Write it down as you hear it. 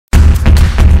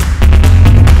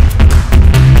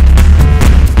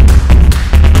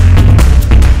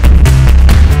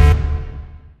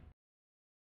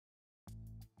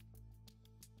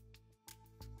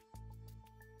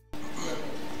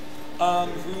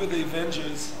with the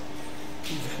Avengers.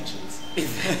 Avengers.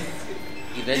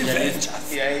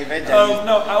 Yeah, Avengers.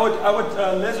 No, I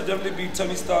would. Les would definitely be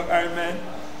Tony Stark, Iron Man.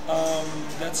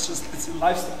 That's just it's a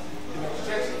lifestyle, you know.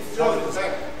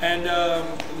 And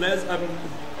Les,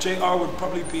 JR would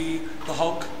probably be the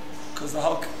Hulk, because the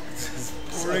Hulk is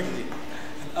boring and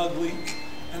ugly.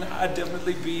 And I'd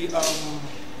definitely be.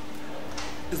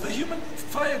 Is the human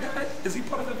fire guy? Is he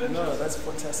part of the Avengers? No, that's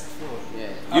Fantastic Four.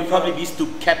 Yeah. You'd probably be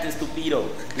Captain Stupido.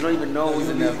 You don't even know who's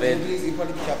in the Avengers. You'd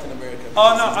probably be Captain America.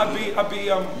 Oh no, I'd be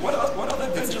what other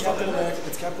Avengers It's Captain America.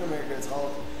 It's Captain America. It's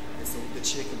Hulk. It's the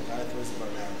chick and the guy that throws the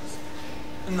bananas.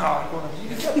 No, I want to You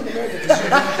be Captain America.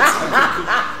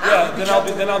 yeah,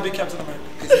 then I'll be Captain America.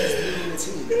 Because he's leading the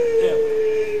team.